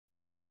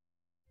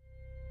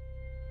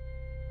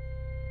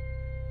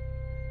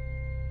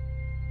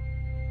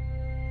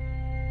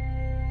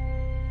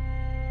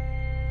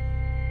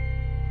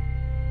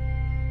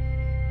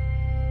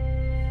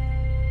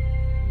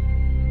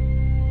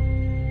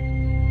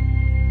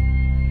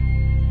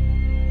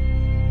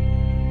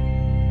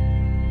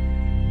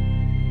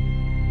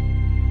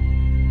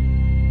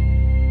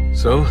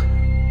So,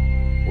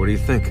 what do you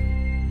think?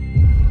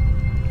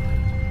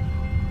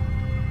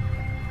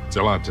 It's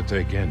a lot to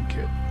take in,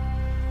 kid.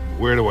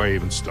 Where do I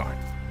even start?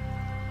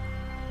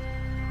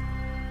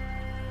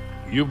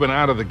 You've been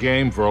out of the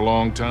game for a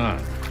long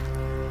time.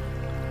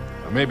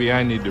 Or maybe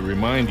I need to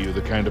remind you the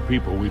kind of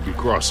people we'd be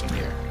crossing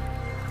here.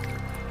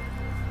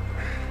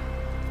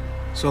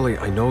 Sully,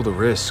 I know the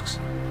risks.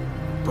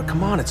 But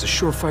come on, it's a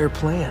surefire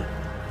plan.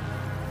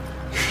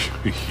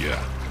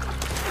 Yeah.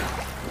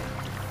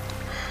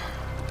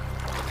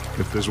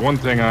 If there's one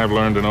thing I've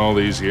learned in all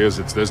these years,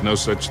 it's there's no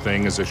such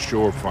thing as a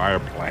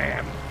surefire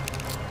plan.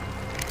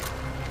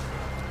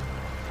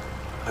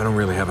 I don't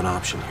really have an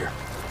option here.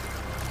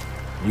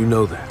 You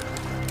know that.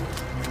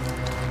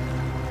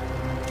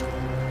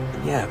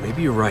 Yeah,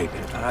 maybe you're right.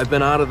 I've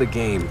been out of the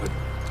game, but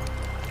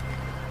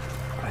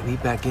I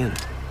need back in.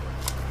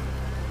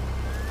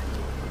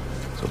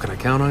 So can I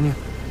count on you?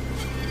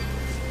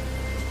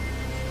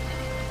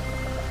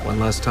 One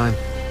last time?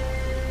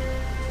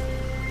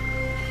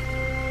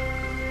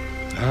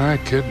 All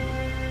right, kid.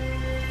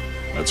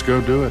 Let's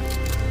go do it.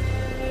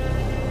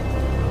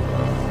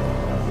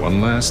 One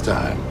last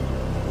time.